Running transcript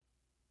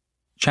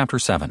Chapter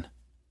 7.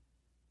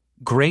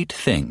 Great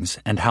things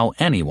and how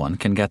anyone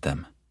can get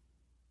them.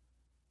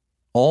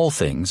 All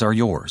things are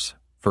yours.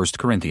 1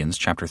 Corinthians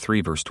chapter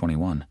 3, verse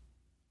 21.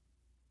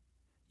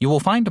 You will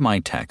find my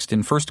text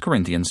in 1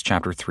 Corinthians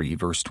chapter 3,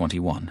 verse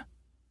 21.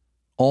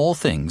 All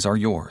things are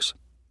yours.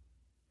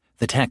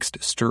 The text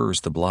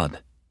stirs the blood.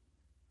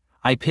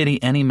 I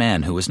pity any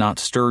man who is not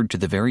stirred to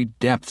the very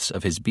depths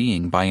of his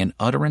being by an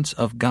utterance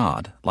of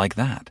God like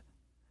that.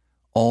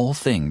 All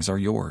things are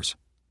yours.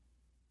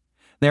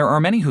 There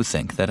are many who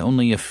think that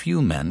only a few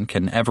men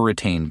can ever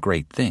attain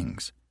great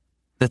things,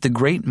 that the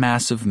great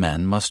mass of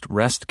men must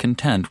rest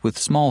content with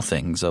small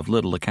things of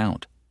little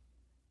account.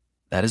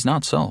 That is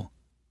not so.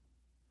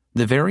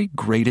 The very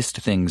greatest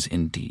things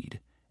indeed,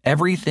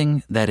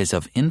 everything that is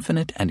of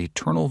infinite and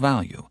eternal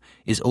value,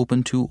 is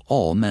open to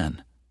all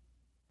men.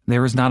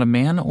 There is not a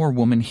man or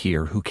woman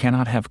here who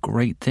cannot have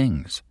great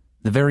things,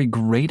 the very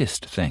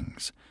greatest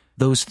things,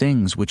 those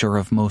things which are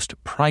of most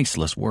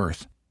priceless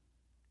worth.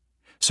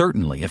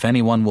 Certainly, if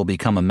anyone will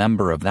become a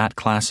member of that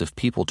class of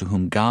people to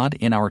whom God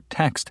in our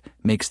text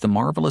makes the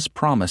marvelous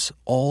promise,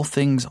 all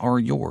things are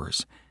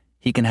yours,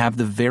 he can have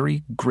the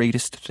very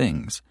greatest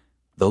things,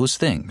 those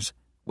things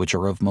which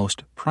are of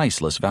most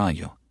priceless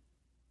value.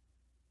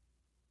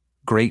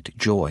 Great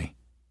joy.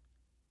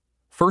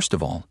 First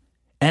of all,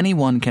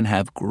 anyone can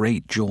have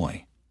great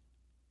joy.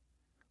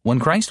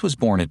 When Christ was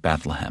born at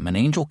Bethlehem, an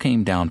angel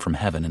came down from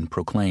heaven and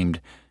proclaimed,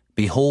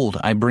 "Behold,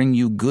 I bring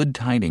you good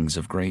tidings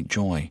of great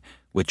joy,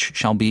 which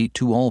shall be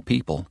to all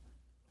people.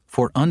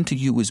 For unto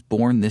you is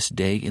born this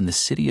day in the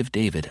city of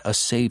David a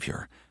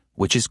Savior,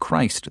 which is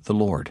Christ the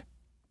Lord."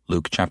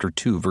 Luke chapter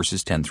 2,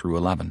 verses 10 through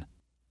 11.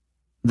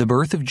 The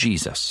birth of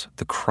Jesus,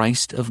 the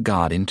Christ of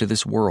God, into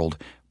this world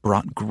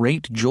brought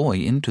great joy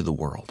into the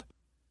world.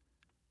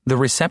 The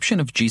reception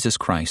of Jesus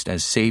Christ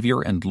as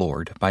Savior and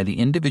Lord by the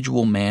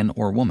individual man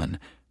or woman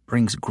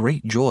brings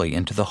great joy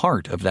into the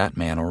heart of that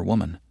man or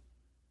woman.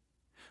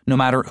 No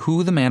matter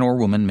who the man or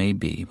woman may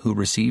be who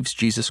receives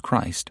Jesus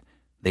Christ,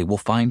 they will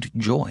find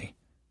joy,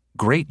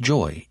 great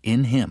joy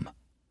in Him.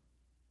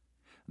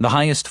 The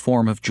highest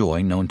form of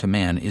joy known to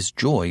man is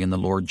joy in the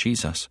Lord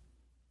Jesus.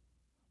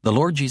 The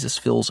Lord Jesus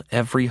fills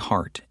every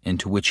heart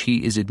into which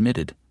He is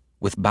admitted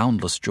with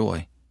boundless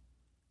joy.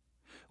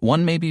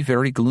 One may be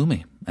very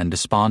gloomy and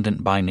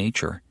despondent by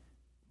nature,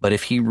 but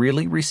if he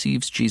really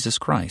receives Jesus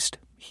Christ,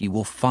 he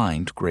will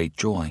find great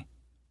joy.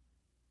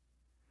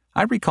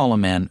 I recall a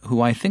man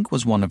who I think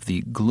was one of the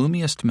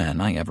gloomiest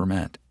men I ever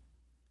met.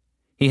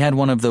 He had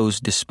one of those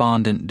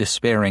despondent,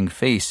 despairing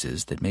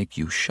faces that make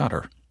you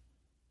shudder.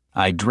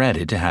 I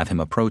dreaded to have him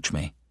approach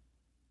me.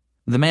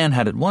 The man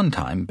had at one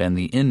time been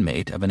the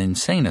inmate of an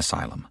insane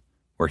asylum,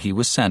 where he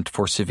was sent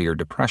for severe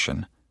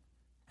depression,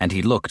 and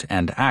he looked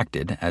and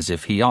acted as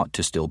if he ought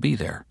to still be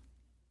there.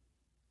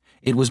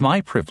 It was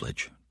my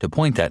privilege to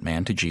point that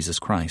man to Jesus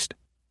Christ.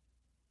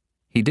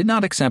 He did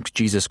not accept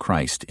Jesus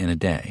Christ in a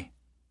day.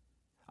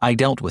 I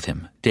dealt with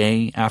him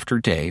day after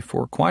day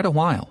for quite a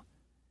while,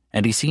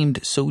 and he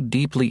seemed so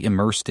deeply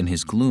immersed in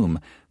his gloom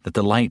that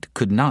the light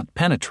could not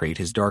penetrate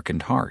his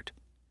darkened heart.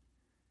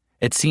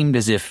 It seemed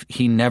as if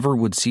he never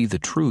would see the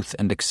truth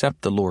and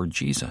accept the Lord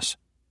Jesus.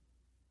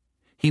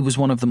 He was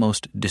one of the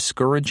most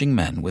discouraging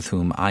men with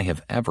whom I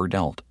have ever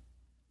dealt.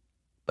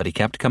 But he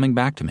kept coming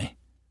back to me,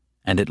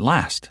 and at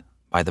last,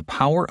 by the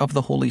power of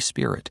the Holy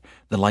Spirit,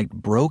 the light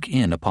broke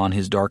in upon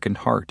his darkened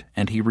heart,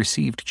 and he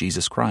received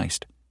Jesus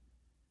Christ.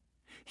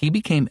 He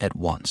became at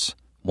once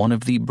one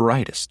of the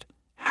brightest,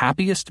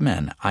 happiest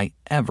men I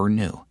ever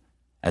knew,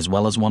 as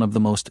well as one of the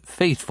most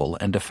faithful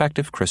and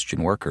effective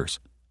Christian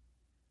workers.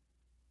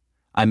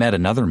 I met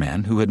another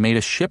man who had made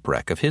a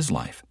shipwreck of his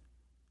life.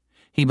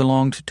 He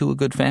belonged to a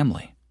good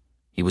family.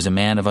 He was a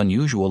man of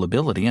unusual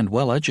ability and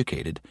well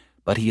educated,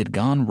 but he had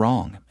gone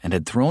wrong and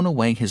had thrown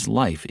away his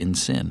life in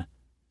sin.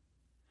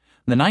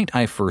 The night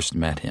I first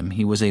met him,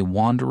 he was a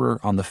wanderer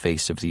on the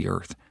face of the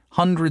earth,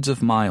 hundreds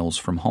of miles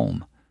from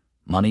home.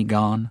 Money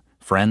gone,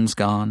 friends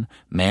gone,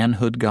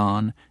 manhood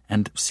gone,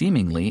 and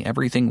seemingly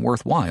everything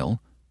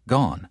worthwhile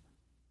gone.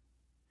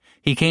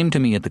 He came to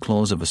me at the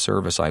close of a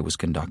service I was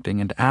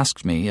conducting and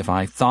asked me if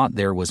I thought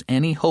there was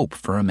any hope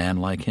for a man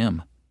like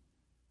him.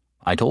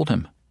 I told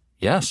him,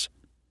 yes,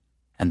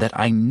 and that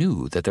I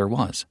knew that there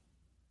was.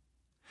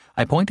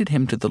 I pointed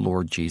him to the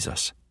Lord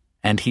Jesus,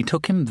 and he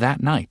took him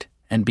that night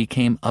and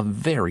became a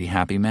very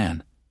happy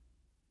man.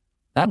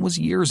 That was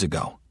years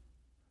ago.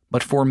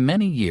 But for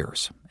many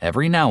years,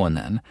 every now and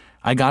then,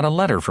 I got a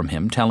letter from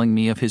him telling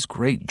me of his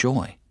great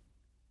joy.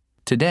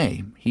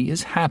 Today, he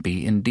is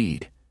happy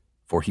indeed,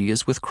 for he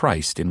is with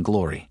Christ in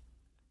glory.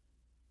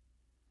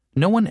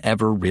 No one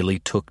ever really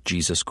took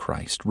Jesus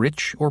Christ,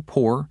 rich or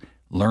poor,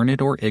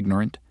 learned or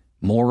ignorant,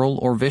 moral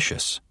or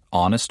vicious,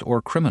 honest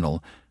or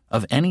criminal,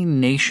 of any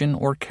nation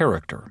or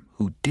character,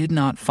 who did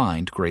not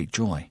find great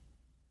joy.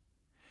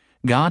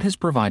 God has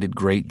provided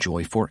great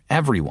joy for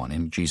everyone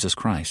in Jesus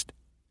Christ.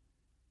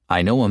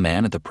 I know a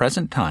man at the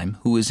present time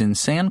who is in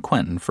San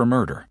Quentin for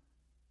murder.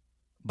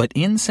 But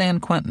in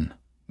San Quentin,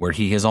 where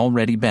he has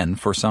already been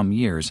for some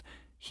years,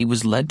 he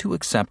was led to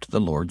accept the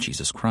Lord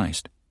Jesus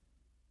Christ.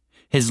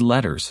 His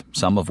letters,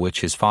 some of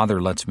which his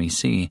father lets me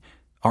see,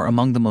 are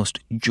among the most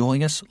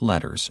joyous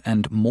letters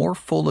and more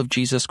full of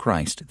Jesus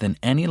Christ than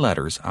any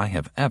letters I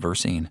have ever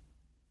seen.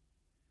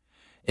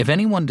 If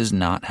anyone does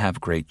not have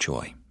great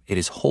joy, it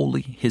is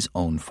wholly his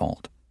own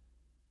fault.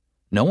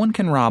 No one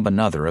can rob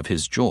another of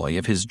his joy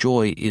if his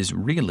joy is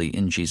really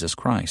in Jesus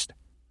Christ.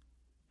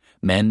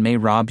 Men may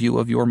rob you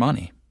of your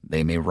money,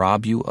 they may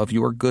rob you of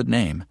your good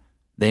name,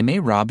 they may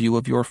rob you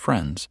of your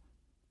friends,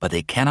 but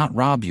they cannot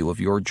rob you of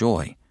your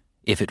joy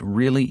if it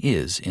really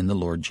is in the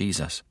Lord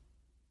Jesus.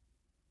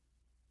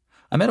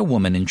 I met a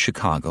woman in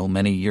Chicago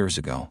many years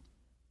ago.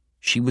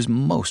 She was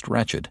most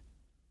wretched.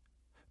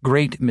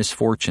 Great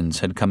misfortunes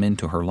had come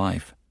into her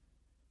life.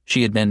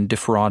 She had been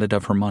defrauded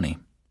of her money.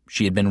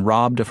 She had been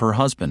robbed of her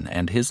husband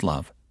and his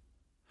love.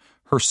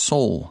 Her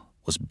soul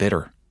was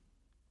bitter.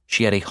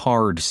 She had a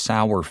hard,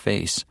 sour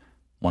face,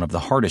 one of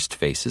the hardest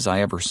faces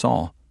I ever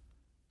saw.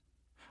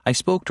 I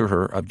spoke to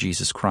her of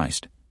Jesus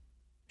Christ.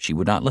 She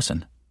would not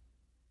listen.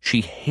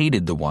 She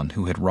hated the one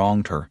who had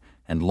wronged her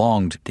and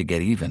longed to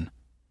get even.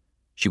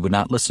 She would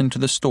not listen to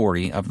the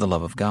story of the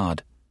love of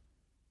God.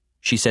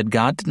 She said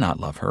God did not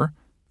love her,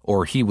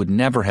 or he would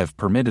never have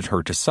permitted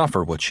her to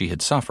suffer what she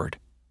had suffered.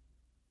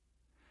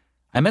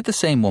 I met the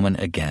same woman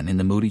again in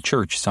the Moody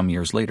Church some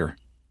years later.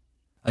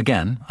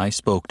 Again, I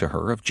spoke to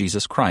her of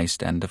Jesus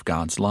Christ and of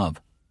God's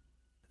love.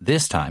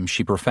 This time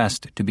she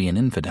professed to be an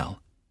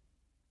infidel.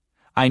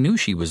 I knew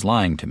she was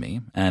lying to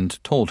me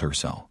and told her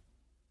so.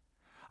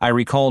 I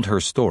recalled her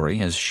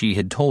story as she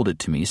had told it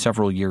to me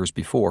several years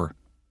before.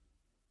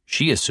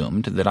 She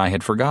assumed that I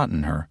had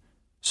forgotten her,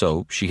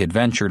 so she had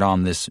ventured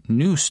on this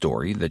new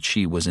story that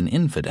she was an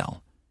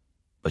infidel,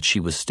 but she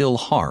was still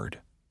hard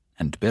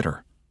and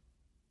bitter.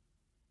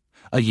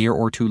 A year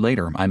or two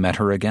later, I met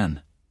her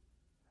again.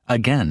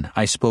 Again,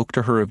 I spoke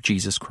to her of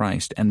Jesus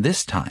Christ, and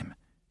this time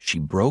she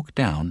broke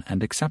down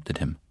and accepted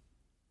him.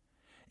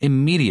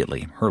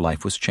 Immediately, her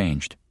life was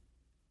changed.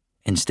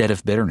 Instead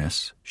of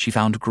bitterness, she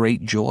found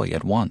great joy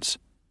at once.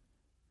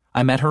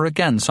 I met her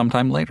again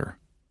sometime later.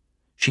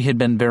 She had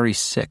been very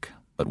sick,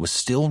 but was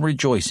still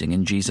rejoicing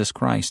in Jesus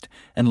Christ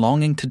and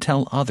longing to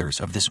tell others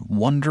of this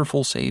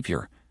wonderful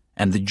Savior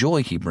and the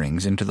joy he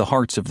brings into the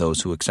hearts of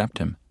those who accept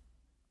him.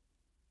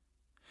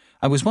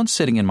 I was once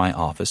sitting in my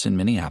office in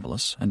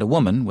Minneapolis, and a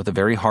woman with a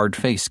very hard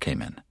face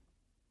came in.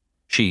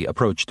 She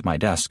approached my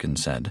desk and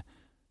said,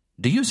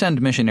 "Do you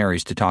send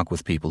missionaries to talk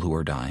with people who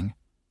are dying?"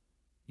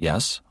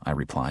 "Yes," I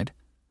replied.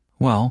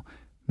 "Well,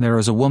 there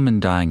is a woman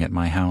dying at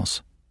my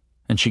house,"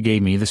 and she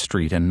gave me the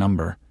street and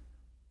number.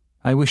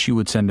 "I wish you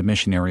would send a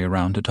missionary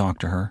around to talk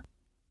to her."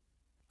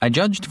 I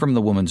judged from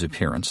the woman's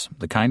appearance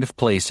the kind of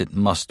place it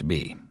must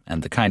be,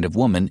 and the kind of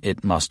woman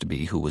it must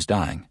be who was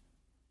dying.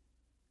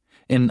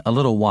 In a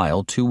little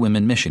while, 2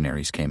 women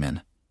missionaries came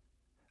in.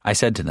 I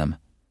said to them,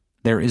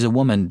 "There is a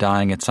woman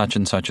dying at such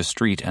and such a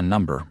street and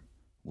number.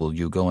 Will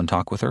you go and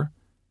talk with her?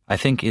 I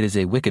think it is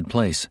a wicked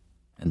place,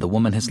 and the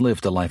woman has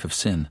lived a life of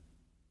sin."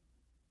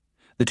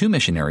 The 2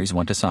 missionaries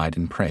went aside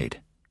and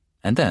prayed,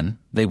 and then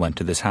they went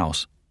to this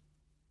house.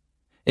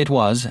 It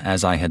was,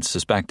 as I had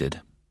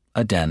suspected,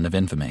 a den of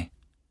infamy.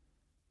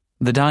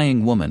 The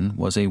dying woman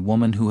was a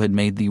woman who had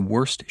made the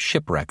worst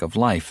shipwreck of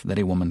life that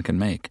a woman can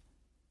make.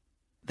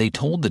 They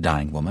told the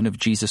dying woman of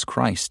Jesus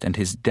Christ and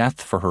his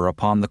death for her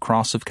upon the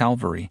cross of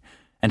Calvary,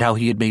 and how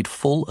he had made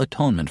full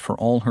atonement for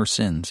all her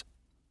sins.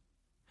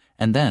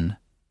 And then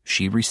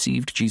she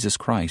received Jesus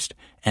Christ,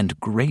 and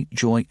great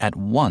joy at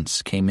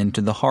once came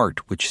into the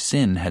heart which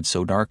sin had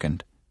so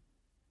darkened.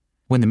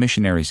 When the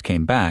missionaries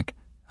came back,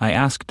 I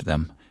asked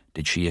them,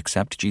 "Did she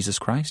accept Jesus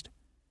Christ?"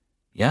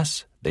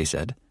 "Yes," they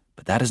said,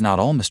 "but that is not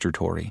all, Mr.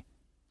 Torrey.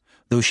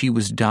 Though she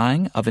was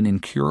dying of an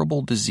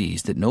incurable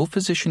disease that no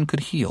physician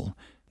could heal,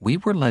 we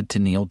were led to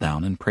kneel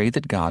down and pray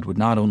that God would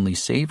not only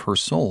save her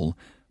soul,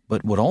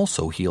 but would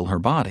also heal her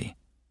body.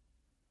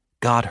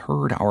 God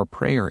heard our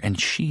prayer, and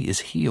she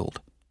is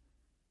healed."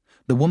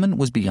 The woman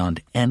was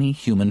beyond any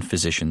human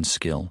physician's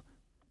skill,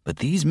 but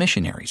these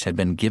missionaries had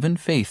been given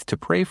faith to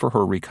pray for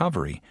her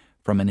recovery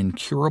from an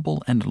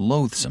incurable and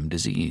loathsome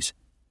disease.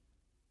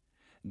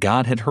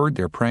 God had heard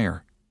their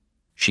prayer.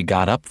 She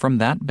got up from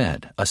that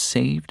bed a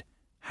saved,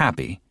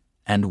 happy,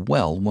 and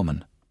well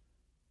woman.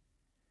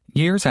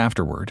 Years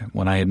afterward,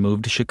 when I had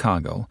moved to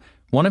Chicago,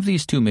 one of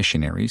these 2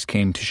 missionaries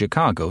came to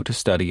Chicago to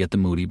study at the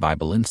Moody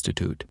Bible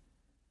Institute.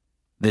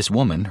 This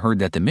woman heard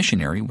that the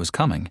missionary was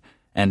coming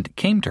and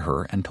came to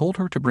her and told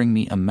her to bring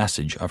me a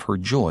message of her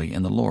joy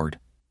in the Lord.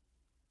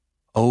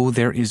 Oh,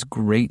 there is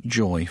great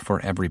joy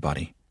for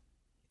everybody,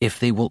 if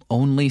they will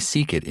only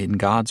seek it in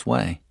God's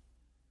way.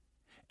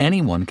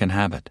 Anyone can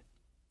have it.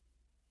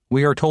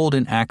 We are told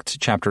in Acts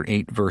chapter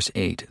 8, verse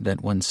 8,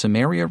 that when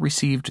Samaria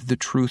received the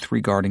truth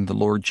regarding the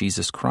Lord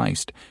Jesus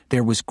Christ,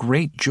 there was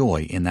great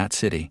joy in that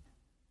city.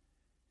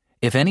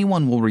 If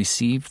anyone will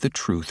receive the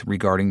truth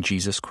regarding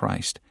Jesus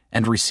Christ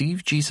and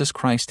receive Jesus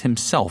Christ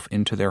himself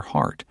into their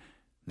heart,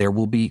 there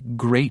will be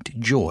great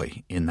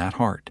joy in that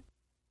heart.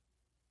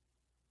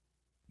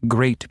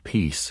 Great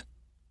peace.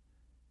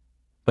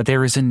 But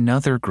there is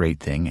another great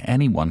thing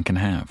anyone can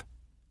have.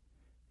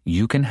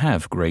 You can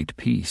have great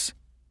peace.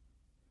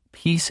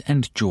 Peace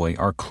and joy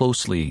are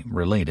closely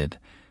related,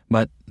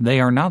 but they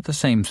are not the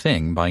same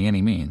thing by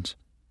any means.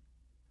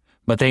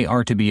 But they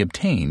are to be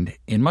obtained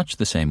in much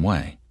the same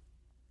way.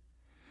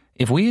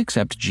 If we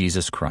accept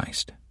Jesus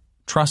Christ,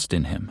 trust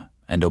in Him,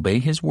 and obey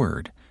His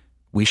word,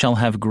 we shall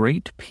have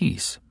great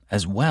peace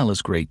as well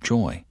as great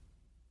joy.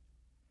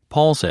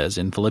 Paul says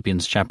in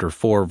Philippians chapter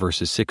 4,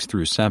 verses 6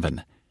 through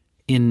 7,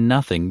 "In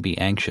nothing be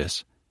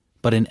anxious,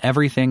 but in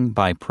everything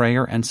by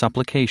prayer and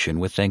supplication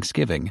with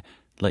thanksgiving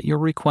let your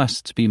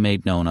requests be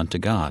made known unto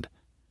God,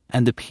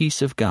 and the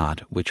peace of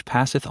God, which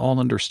passeth all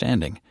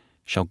understanding,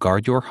 shall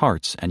guard your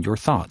hearts and your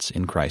thoughts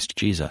in Christ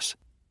Jesus."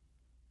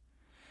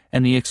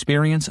 And the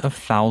experience of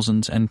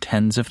thousands and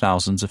tens of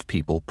thousands of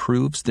people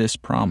proves this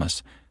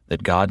promise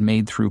that God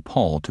made through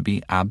Paul to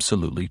be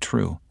absolutely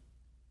true.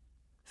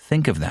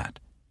 Think of that.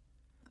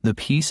 The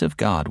peace of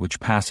God which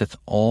passeth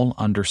all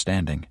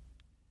understanding.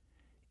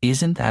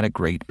 Isn't that a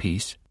great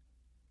peace?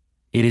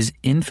 It is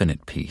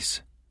infinite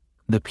peace,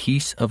 the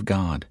peace of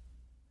God.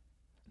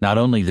 Not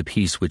only the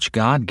peace which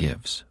God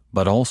gives,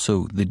 but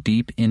also the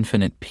deep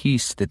infinite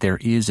peace that there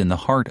is in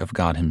the heart of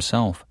God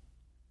Himself.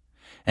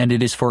 And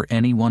it is for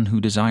anyone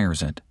who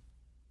desires it.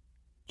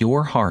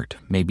 Your heart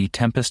may be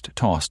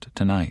tempest-tossed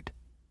tonight.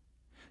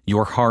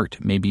 Your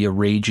heart may be a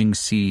raging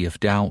sea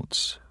of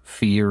doubts,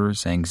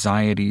 fears,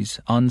 anxieties,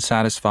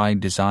 unsatisfied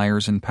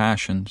desires and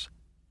passions.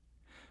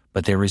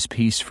 But there is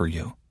peace for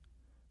you,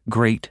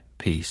 great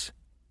peace,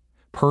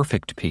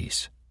 perfect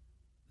peace,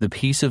 the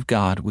peace of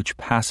God which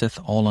passeth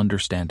all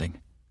understanding.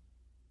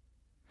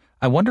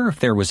 I wonder if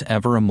there was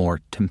ever a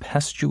more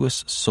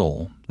tempestuous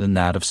soul than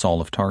that of Saul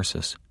of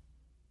Tarsus.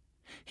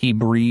 He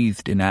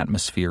breathed an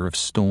atmosphere of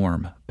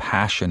storm,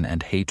 passion,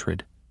 and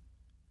hatred.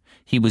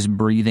 He was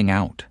breathing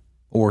out,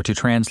 or to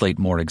translate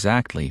more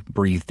exactly,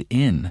 breathed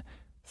in,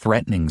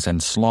 threatenings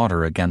and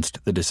slaughter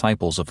against the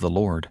disciples of the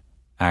Lord.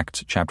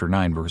 Acts chapter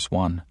 9, verse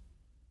 1.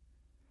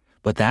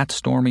 But that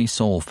stormy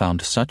soul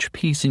found such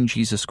peace in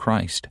Jesus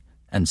Christ,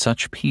 and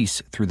such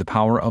peace through the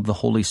power of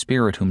the Holy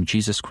Spirit whom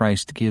Jesus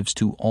Christ gives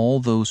to all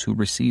those who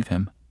receive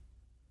Him.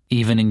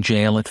 Even in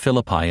jail at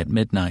Philippi at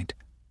midnight,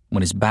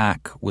 when his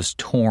back was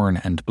torn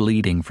and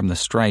bleeding from the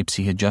stripes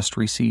he had just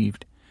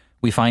received,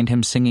 we find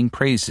him singing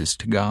praises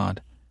to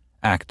God.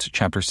 Acts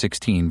chapter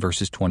 16,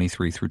 verses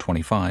 23 through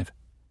 25.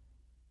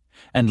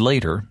 And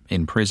later,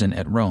 in prison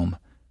at Rome,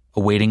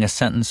 awaiting a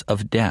sentence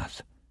of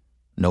death,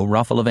 no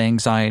ruffle of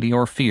anxiety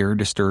or fear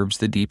disturbs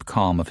the deep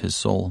calm of his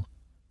soul.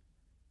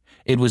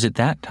 It was at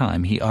that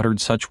time he uttered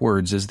such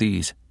words as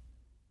these,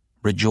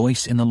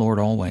 "Rejoice in the Lord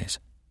always,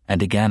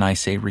 and again I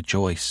say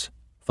rejoice."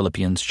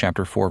 Philippians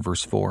chapter 4,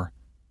 verse 4.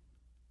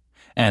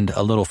 And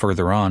a little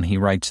further on he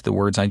writes the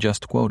words I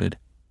just quoted,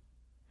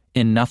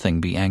 "In nothing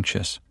be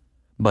anxious,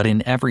 but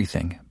in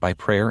everything by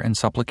prayer and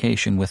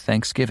supplication with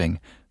thanksgiving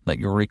let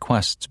your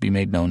requests be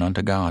made known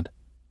unto God.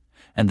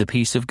 And the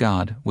peace of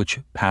God, which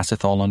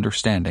passeth all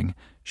understanding,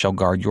 shall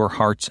guard your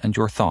hearts and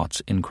your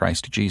thoughts in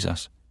Christ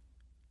Jesus."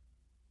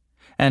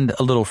 And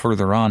a little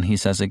further on he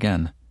says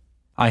again,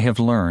 "I have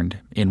learned,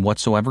 in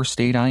whatsoever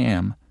state I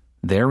am,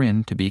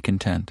 therein to be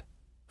content."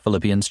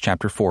 Philippians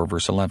chapter 4,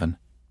 verse 11.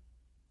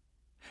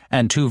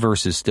 And 2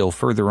 verses still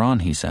further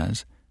on he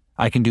says,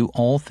 "I can do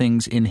all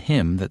things in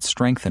Him that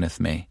strengtheneth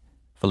me."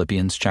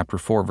 Philippians chapter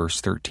 4, verse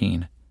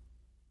 13.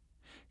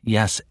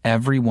 Yes,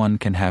 everyone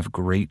can have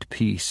great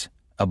peace,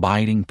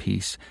 abiding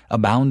peace,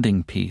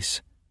 abounding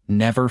peace,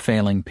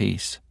 never-failing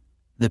peace,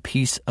 the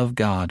peace of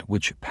God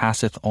which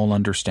passeth all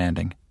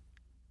understanding.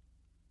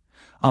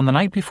 On the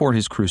night before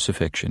His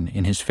crucifixion,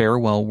 in His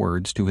farewell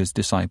words to His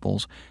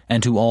disciples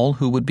and to all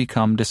who would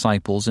become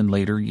disciples in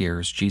later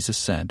years, Jesus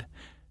said,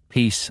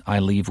 "Peace I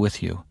leave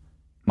with you.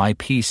 My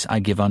peace I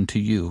give unto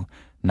you,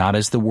 not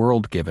as the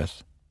world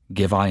giveth,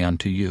 give I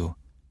unto you.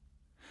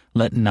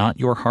 Let not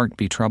your heart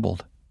be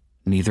troubled,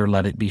 neither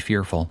let it be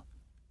fearful."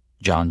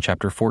 John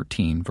chapter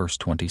 14, verse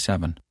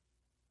 27.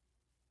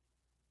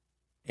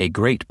 A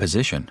great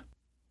position.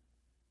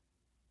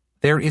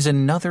 There is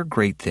another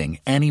great thing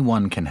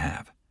anyone can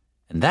have,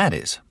 and that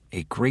is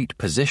a great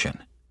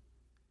position.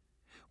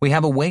 We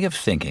have a way of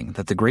thinking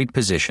that the great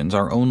positions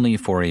are only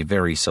for a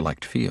very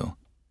select few.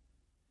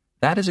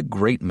 That is a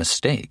great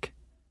mistake.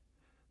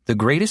 The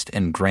greatest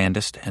and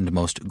grandest and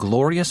most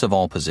glorious of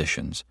all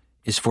positions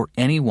is for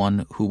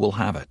anyone who will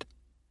have it.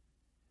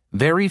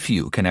 Very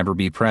few can ever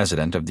be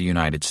President of the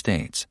United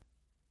States.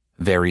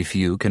 Very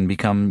few can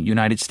become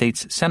United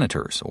States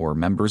senators or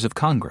members of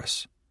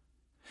Congress.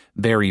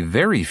 Very,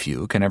 very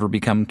few can ever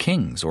become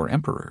kings or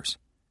emperors.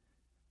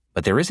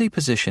 But there is a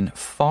position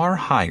far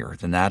higher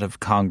than that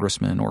of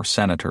congressman or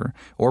senator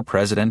or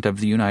president of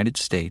the United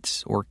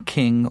States or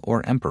king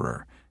or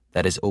emperor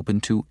that is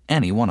open to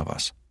any one of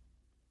us.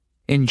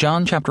 In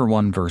John chapter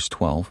 1, verse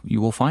 12,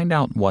 you will find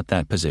out what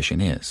that position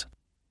is.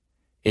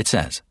 It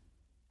says,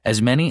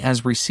 "As many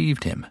as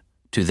received Him,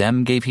 to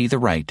them gave He the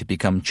right to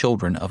become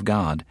children of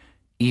God,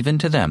 even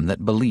to them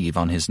that believe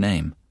on His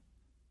name."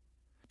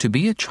 To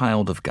be a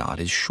child of God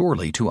is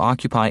surely to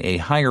occupy a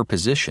higher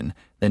position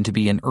than to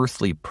be an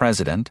earthly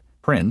president,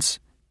 prince,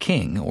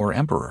 king, or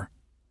emperor.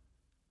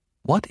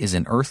 What is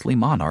an earthly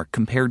monarch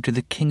compared to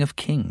the King of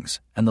Kings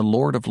and the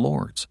Lord of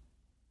Lords?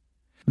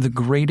 The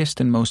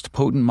greatest and most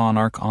potent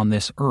monarch on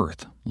this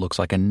earth looks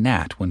like a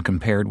gnat when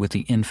compared with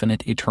the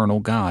infinite eternal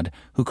God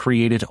who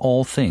created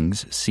all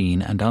things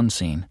seen and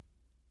unseen.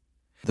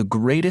 The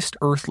greatest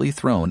earthly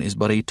throne is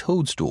but a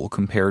toadstool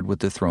compared with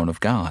the throne of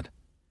God,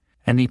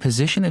 and the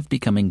position of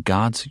becoming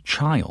God's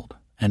child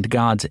and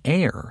God's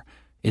heir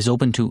is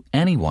open to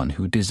anyone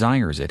who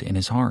desires it in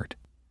his heart.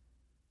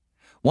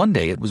 One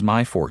day it was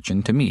my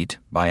fortune to meet,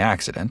 by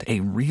accident,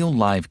 a real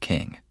live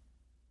king.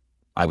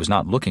 I was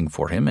not looking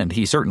for him, and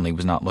he certainly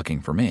was not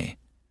looking for me.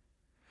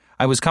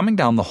 I was coming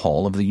down the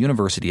hall of the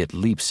university at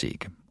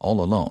Leipzig,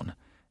 all alone,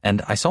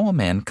 and I saw a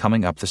man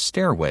coming up the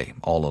stairway,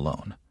 all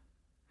alone.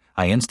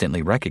 I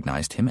instantly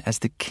recognized him as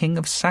the King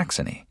of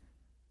Saxony.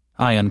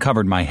 I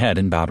uncovered my head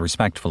and bowed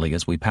respectfully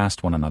as we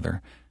passed one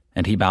another,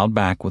 and he bowed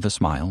back with a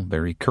smile,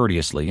 very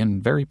courteously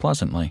and very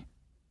pleasantly.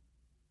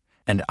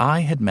 And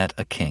I had met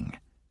a king,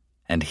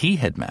 and he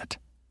had met.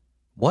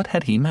 What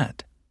had he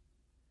met?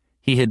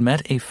 He had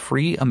met a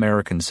free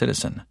American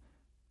citizen,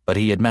 but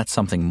he had met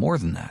something more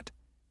than that.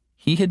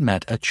 He had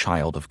met a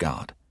child of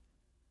God.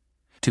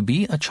 To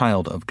be a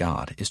child of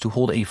God is to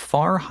hold a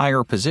far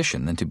higher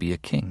position than to be a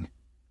king.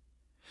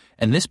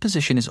 And this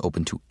position is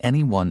open to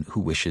anyone who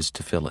wishes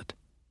to fill it.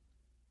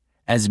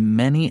 As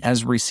many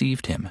as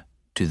received him,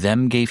 to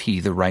them gave he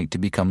the right to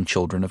become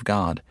children of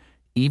God,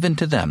 even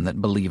to them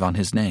that believe on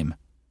his name.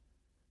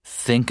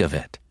 Think of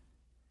it.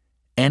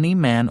 Any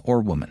man or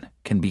woman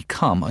can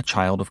become a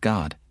child of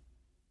God.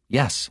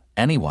 Yes,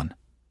 anyone.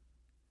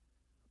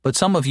 But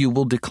some of you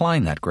will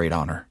decline that great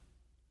honor.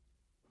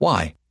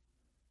 Why?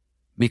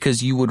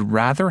 Because you would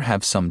rather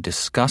have some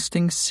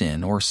disgusting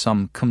sin or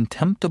some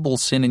contemptible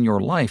sin in your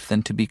life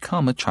than to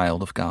become a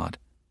child of God.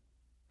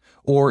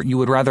 Or you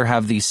would rather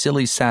have the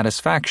silly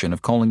satisfaction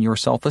of calling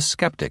yourself a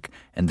skeptic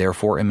and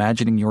therefore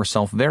imagining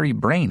yourself very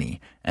brainy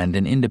and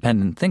an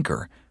independent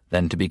thinker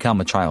than to become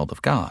a child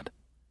of God.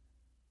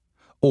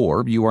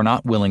 Or you are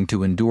not willing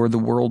to endure the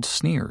world's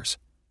sneers,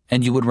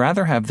 and you would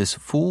rather have this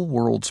fool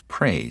world's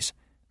praise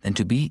than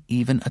to be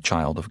even a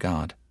child of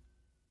God.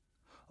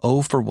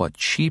 Oh, for what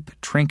cheap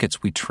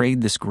trinkets we trade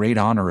this great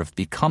honor of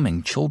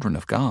becoming children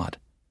of God.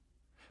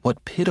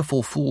 What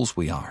pitiful fools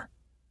we are.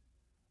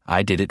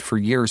 I did it for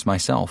years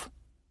myself.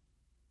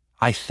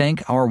 I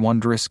thank our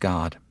wondrous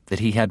God that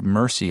he had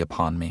mercy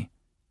upon me,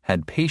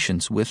 had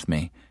patience with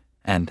me,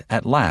 and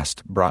at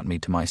last brought me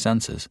to my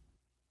senses.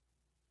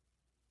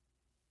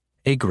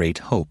 A great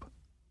hope.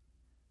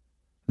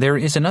 There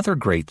is another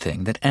great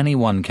thing that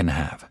anyone can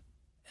have,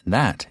 and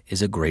that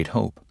is a great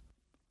hope.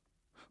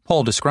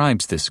 Paul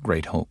describes this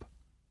great hope.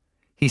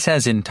 He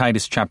says in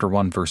Titus chapter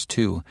 1 verse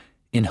 2,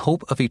 "In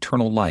hope of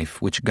eternal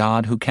life, which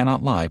God, who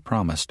cannot lie,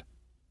 promised."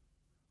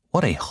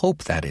 What a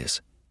hope that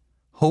is!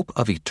 Hope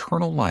of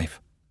eternal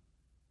life.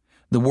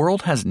 The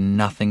world has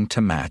nothing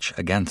to match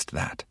against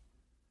that.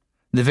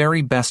 The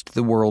very best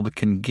the world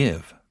can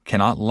give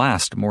cannot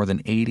last more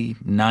than 80,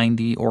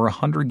 90, or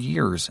 100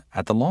 years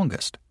at the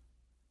longest.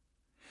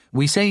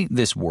 We say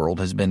this world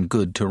has been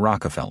good to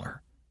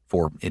Rockefeller,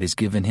 for it has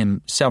given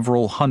him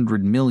several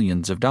hundred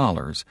millions of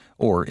dollars,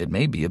 or it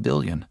may be $1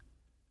 billion.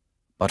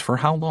 But for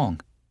how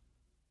long?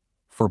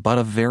 For but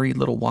a very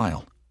little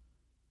while.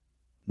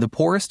 The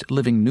poorest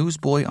living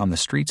newsboy on the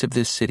streets of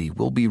this city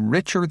will be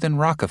richer than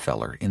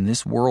Rockefeller in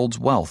this world's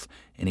wealth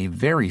in a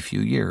very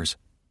few years.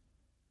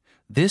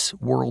 This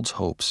world's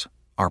hopes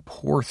are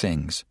poor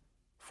things,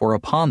 for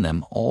upon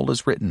them all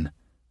is written,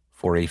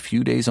 for a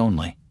few days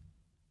only.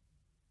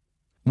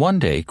 One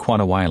day, quite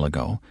a while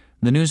ago,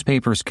 the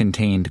newspapers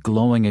contained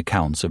glowing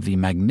accounts of the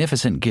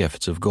magnificent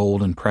gifts of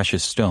gold and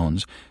precious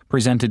stones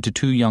presented to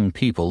two young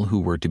people who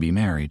were to be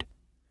married.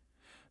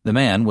 The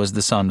man was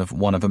the son of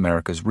one of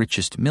America's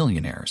richest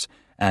millionaires,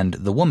 and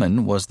the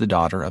woman was the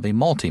daughter of a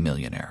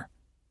multimillionaire.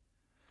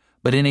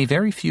 But in a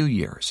very few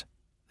years,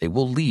 they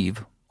will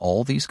leave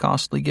all these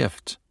costly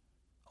gifts,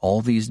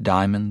 all these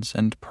diamonds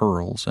and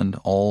pearls and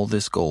all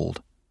this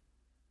gold.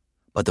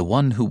 But the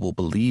one who will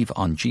believe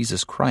on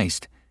Jesus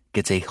Christ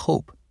gets a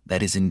hope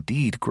that is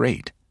indeed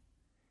great,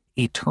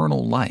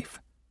 eternal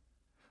life,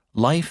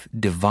 life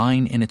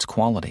divine in its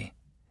quality,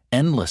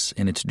 endless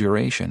in its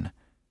duration,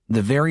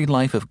 the very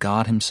life of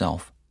God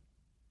himself.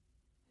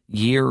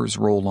 Years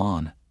roll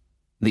on.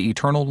 The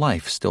eternal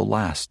life still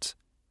lasts.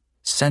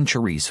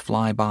 Centuries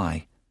fly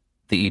by.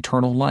 The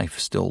eternal life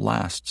still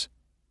lasts.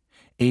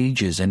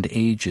 Ages and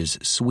ages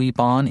sweep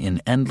on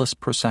in endless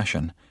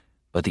procession,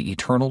 but the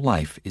eternal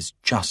life is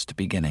just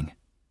beginning.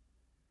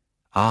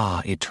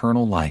 Ah,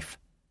 eternal life.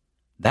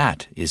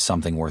 That is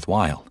something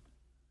worthwhile.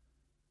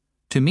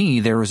 To me,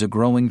 there is a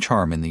growing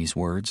charm in these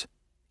words,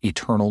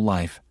 eternal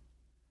life.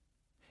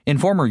 In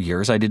former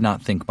years, I did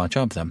not think much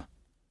of them.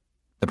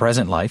 The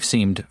present life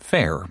seemed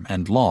fair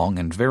and long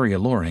and very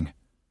alluring.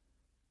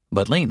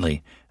 But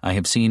lately, I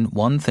have seen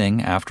one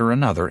thing after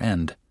another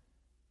end.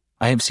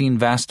 I have seen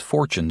vast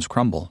fortunes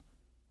crumble,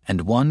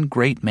 and one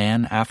great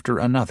man after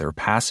another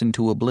pass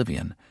into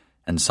oblivion,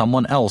 and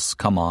someone else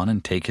come on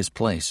and take his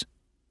place.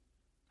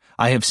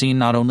 I have seen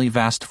not only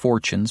vast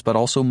fortunes but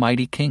also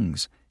mighty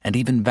kings, and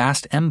even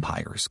vast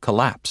empires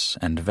collapse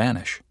and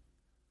vanish.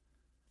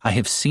 I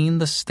have seen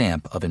the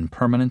stamp of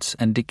impermanence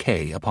and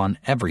decay upon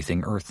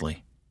everything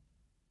earthly.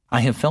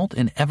 I have felt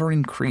an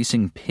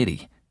ever-increasing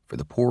pity for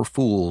the poor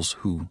fools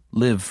who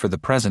live for the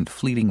present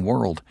fleeting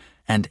world,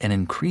 and an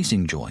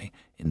increasing joy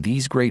in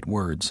these great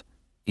words,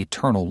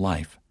 eternal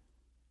life.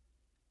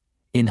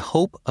 In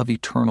hope of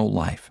eternal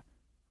life,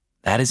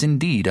 that is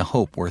indeed a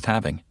hope worth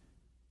having,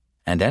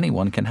 and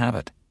anyone can have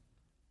it.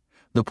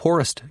 The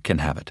poorest can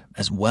have it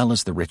as well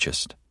as the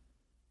richest.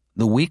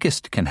 The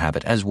weakest can have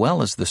it as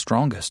well as the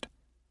strongest.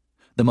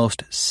 The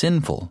most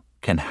sinful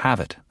can have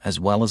it as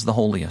well as the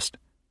holiest.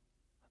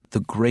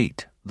 The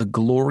great, the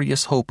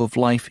glorious hope of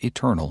life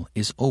eternal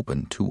is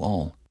open to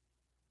all.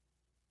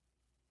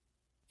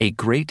 A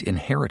great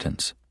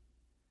inheritance.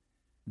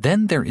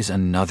 Then there is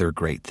another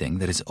great thing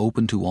that is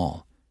open to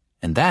all,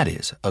 and that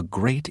is a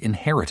great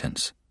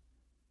inheritance.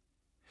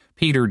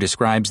 Peter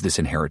describes this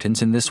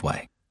inheritance in this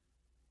way: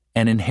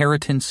 an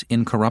inheritance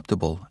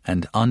incorruptible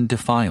and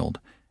undefiled,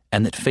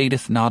 and that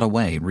fadeth not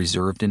away,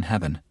 reserved in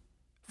heaven.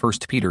 1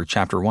 Peter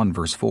chapter 1,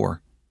 verse 4.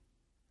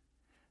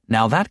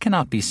 Now that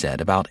cannot be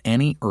said about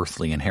any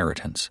earthly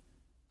inheritance.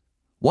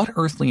 What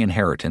earthly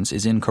inheritance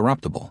is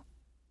incorruptible?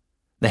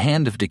 The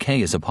hand of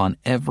decay is upon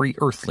every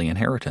earthly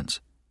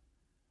inheritance.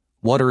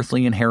 What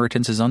earthly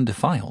inheritance is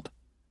undefiled?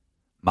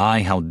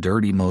 My, how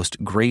dirty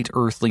most great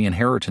earthly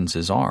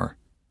inheritances are.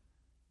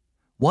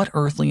 What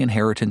earthly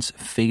inheritance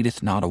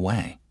fadeth not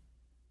away?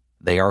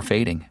 They are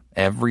fading,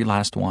 every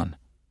last one.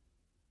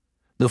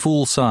 The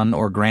fool son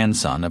or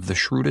grandson of the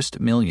shrewdest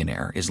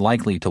millionaire is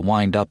likely to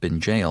wind up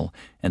in jail,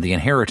 and the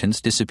inheritance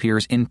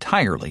disappears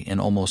entirely in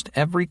almost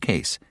every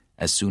case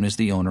as soon as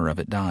the owner of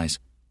it dies.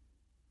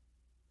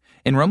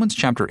 In Romans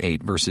chapter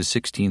 8, verses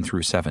 16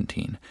 through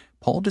 17,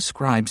 Paul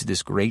describes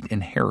this great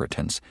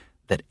inheritance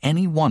that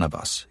any one of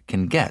us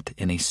can get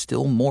in a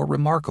still more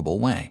remarkable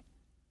way.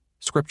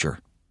 Scripture: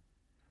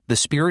 The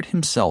Spirit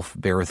himself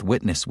beareth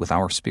witness with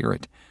our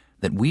spirit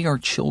that we are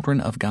children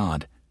of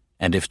God,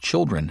 and if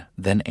children,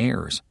 then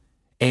heirs,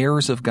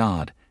 heirs of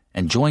God,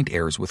 and joint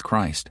heirs with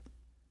Christ.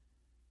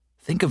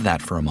 Think of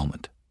that for a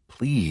moment,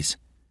 please.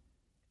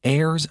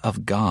 Heirs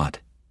of God,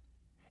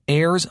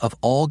 heirs of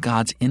all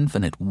God's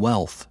infinite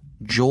wealth,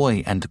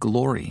 joy, and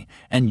glory,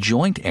 and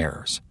joint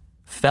heirs,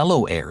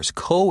 fellow heirs,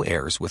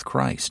 co-heirs with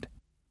Christ.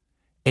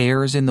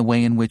 Heirs in the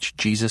way in which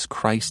Jesus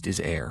Christ is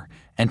heir,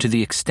 and to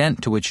the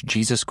extent to which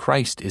Jesus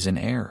Christ is an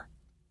heir.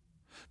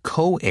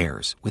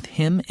 Co-heirs with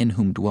him in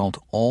whom dwelt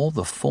all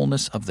the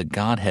fullness of the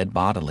Godhead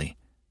bodily,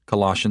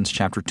 Colossians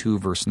chapter 2,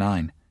 verse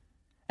 9,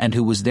 and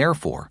who was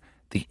therefore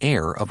the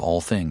heir of all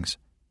things,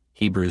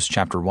 Hebrews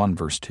chapter 1,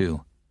 verse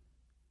 2.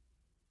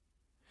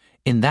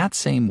 In that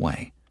same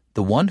way,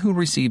 the one who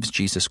receives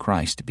Jesus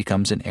Christ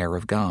becomes an heir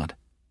of God.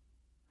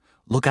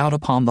 Look out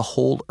upon the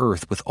whole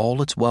earth with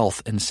all its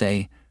wealth and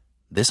say,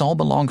 "This all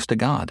belongs to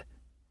God,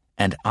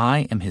 and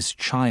I am his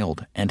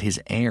child and his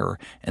heir,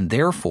 and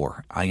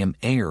therefore I am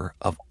heir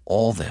of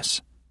all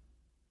this."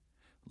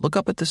 Look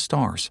up at the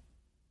stars,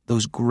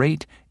 those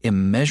great,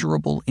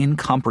 immeasurable,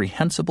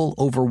 incomprehensible,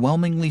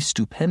 overwhelmingly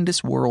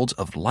stupendous worlds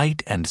of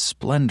light and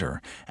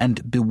splendor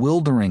and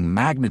bewildering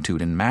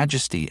magnitude and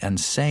majesty, and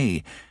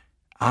say,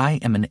 "I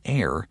am an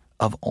heir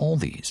of all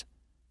these."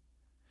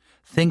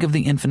 Think of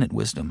the infinite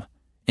wisdom,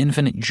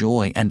 infinite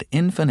joy, and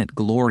infinite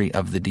glory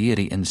of the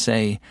deity and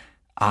say,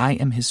 "I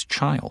am his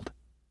child."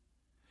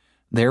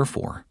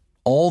 Therefore,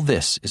 all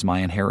this is my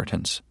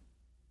inheritance.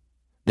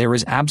 There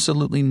is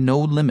absolutely no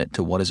limit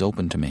to what is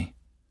open to me.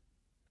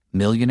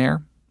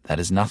 Millionaire, that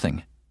is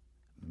nothing.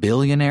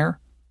 Billionaire,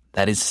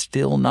 that is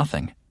still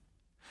nothing.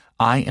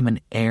 I am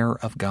an heir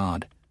of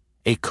God,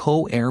 a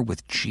co-heir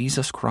with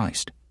Jesus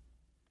Christ.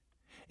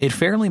 It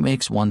fairly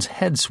makes one's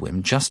head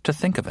swim just to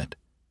think of it.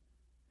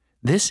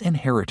 This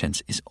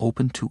inheritance is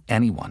open to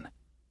anyone.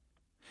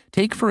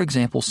 Take, for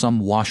example, some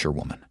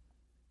washerwoman.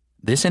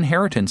 This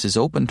inheritance is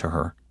open to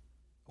her.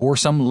 Or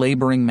some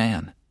laboring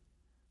man.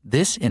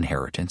 This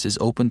inheritance is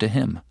open to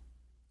him.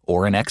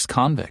 Or an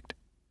ex-convict.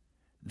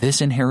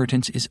 This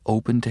inheritance is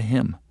open to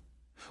him.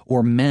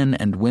 Or men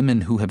and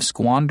women who have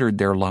squandered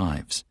their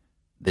lives.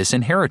 This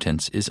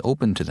inheritance is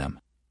open to them.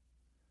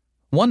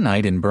 One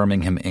night in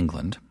Birmingham,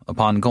 England,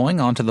 upon going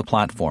onto the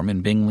platform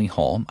in Bingley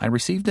Hall, I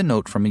received a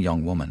note from a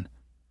young woman.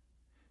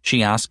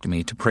 She asked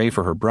me to pray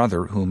for her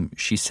brother, whom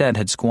she said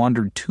had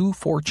squandered 2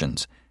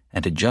 fortunes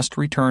and had just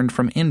returned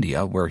from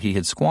India, where he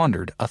had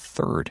squandered a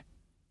 3rd.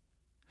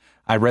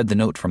 I read the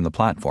note from the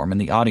platform, and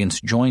the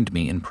audience joined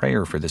me in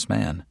prayer for this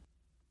man.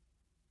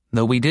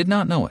 Though we did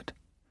not know it,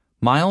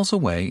 miles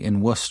away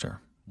in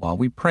Worcester, while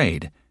we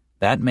prayed,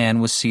 that man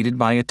was seated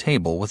by a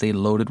table with a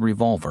loaded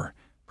revolver,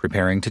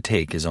 preparing to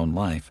take his own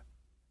life.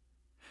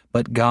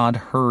 But God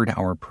heard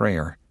our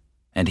prayer,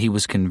 and he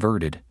was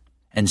converted,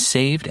 and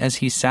saved as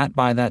he sat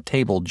by that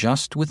table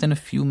just within a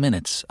few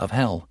minutes of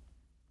hell.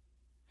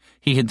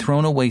 He had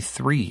thrown away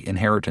 3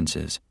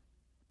 inheritances,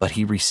 but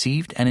he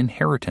received an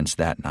inheritance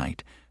that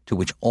night to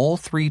which all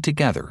 3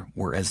 together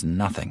were as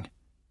nothing.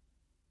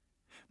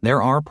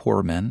 There are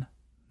poor men,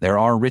 there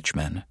are rich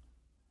men,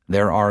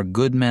 there are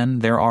good men,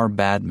 there are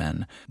bad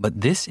men,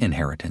 but this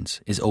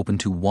inheritance is open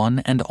to one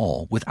and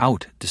all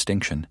without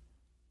distinction.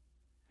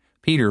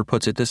 Peter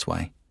puts it this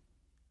way: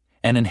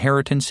 an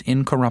inheritance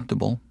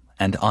incorruptible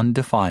and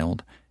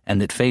undefiled,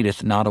 and that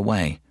fadeth not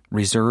away,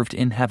 reserved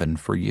in heaven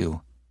for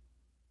you.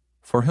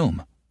 For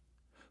whom?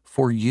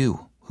 For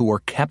you, who are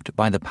kept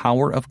by the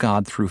power of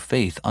God through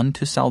faith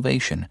unto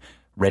salvation,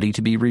 ready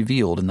to be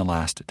revealed in the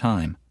last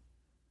time.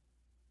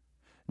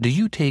 Do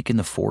you take in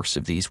the force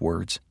of these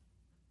words?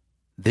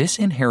 This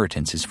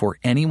inheritance is for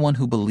anyone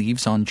who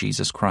believes on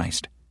Jesus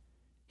Christ.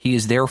 He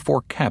is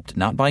therefore kept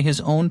not by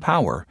his own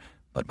power,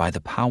 but by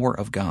the power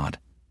of God.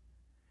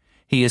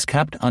 He is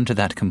kept unto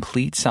that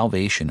complete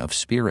salvation of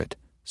spirit,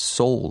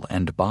 soul,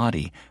 and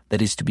body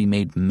that is to be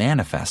made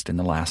manifest in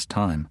the last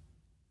time.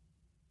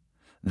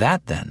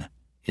 That, then,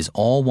 is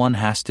all one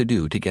has to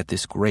do to get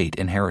this great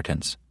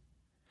inheritance.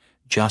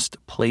 Just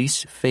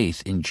place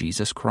faith in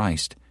Jesus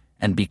Christ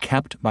and be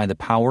kept by the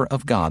power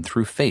of God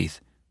through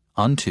faith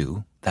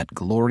unto that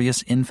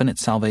glorious infinite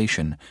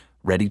salvation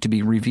ready to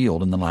be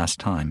revealed in the last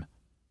time.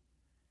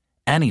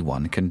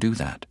 Anyone can do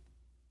that.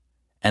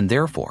 And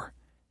therefore,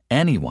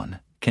 anyone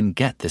can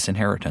get this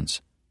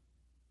inheritance.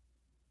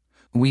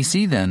 We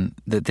see then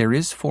that there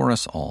is for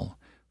us all,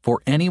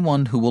 for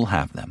anyone who will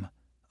have them,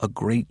 a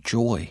great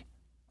joy,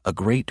 a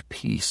great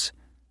peace,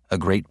 a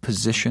great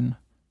position,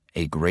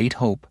 a great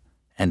hope,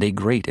 and a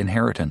great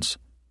inheritance.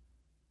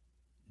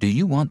 Do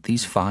you want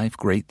these 5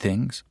 great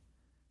things?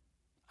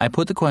 I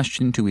put the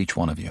question to each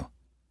one of you.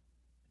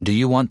 Do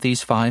you want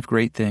these 5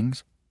 great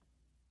things?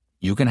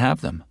 You can have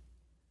them.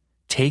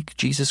 Take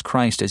Jesus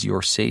Christ as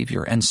your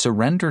Savior and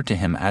surrender to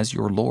Him as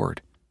your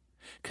Lord.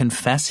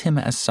 Confess Him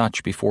as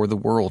such before the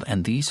world,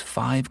 and these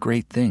 5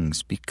 great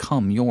things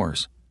become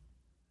yours.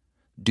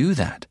 Do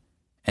that,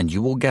 and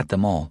you will get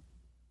them all.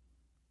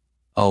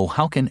 Oh,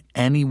 how can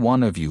any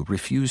one of you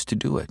refuse to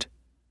do it?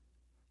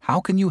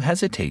 How can you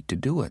hesitate to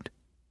do it?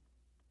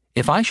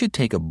 If I should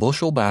take a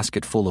bushel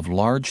basket full of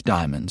large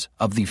diamonds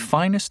of the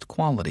finest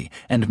quality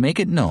and make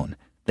it known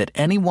that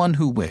anyone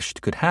who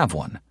wished could have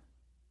one,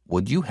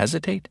 would you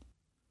hesitate?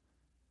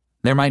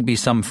 There might be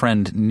some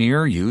friend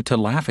near you to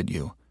laugh at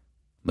you,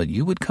 but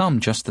you would come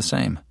just the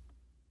same.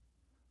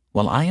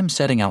 Well, I am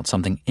setting out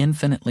something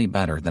infinitely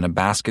better than a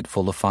basket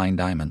full of fine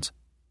diamonds.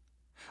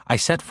 I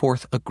set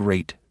forth a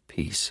great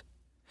peace.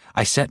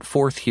 I set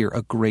forth here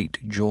a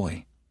great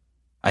joy.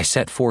 I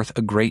set forth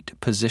a great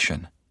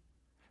position.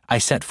 I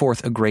set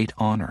forth a great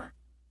honor.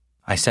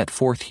 I set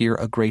forth here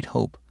a great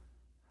hope.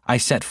 I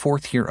set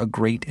forth here a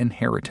great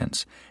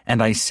inheritance,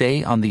 and I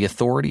say on the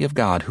authority of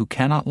God who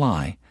cannot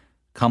lie,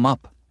 come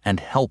up and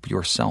help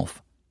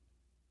yourself.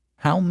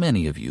 How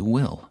many of you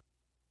will?